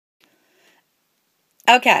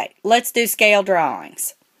Okay, let's do scale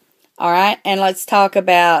drawings. All right, and let's talk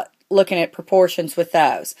about looking at proportions with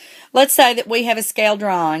those. Let's say that we have a scale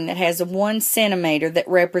drawing that has a 1 centimeter that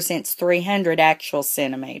represents 300 actual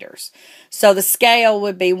centimeters. So the scale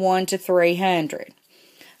would be 1 to 300.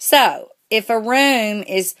 So if a room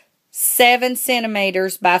is 7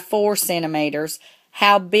 centimeters by 4 centimeters,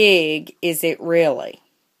 how big is it really?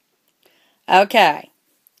 Okay,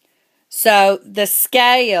 so the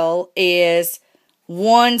scale is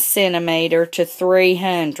 1 centimeter to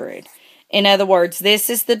 300. In other words, this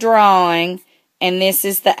is the drawing and this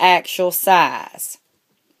is the actual size.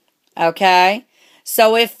 Okay?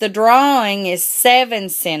 So if the drawing is 7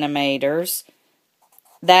 centimeters,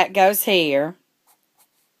 that goes here,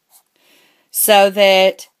 so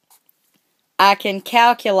that I can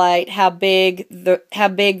calculate how big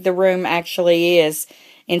the room actually is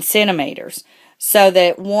in centimeters. So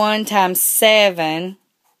that 1 times 7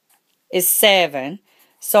 is 7.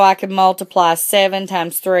 So I can multiply 7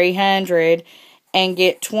 times 300 and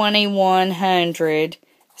get 2100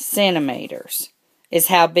 centimeters is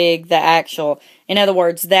how big the actual, in other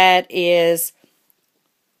words, that is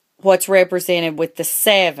what's represented with the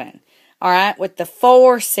 7. Alright, with the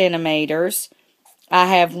 4 centimeters, I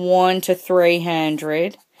have 1 to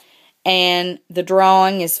 300, and the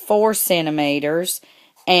drawing is 4 centimeters,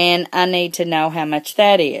 and I need to know how much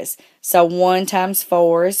that is. So 1 times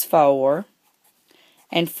 4 is 4,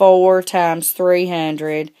 and 4 times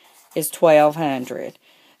 300 is 1200.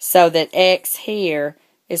 So that X here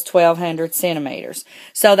is 1200 centimeters.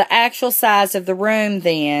 So the actual size of the room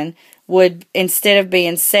then would, instead of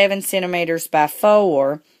being 7 centimeters by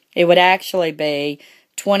 4, it would actually be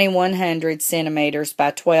 2100 centimeters by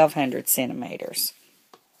 1200 centimeters.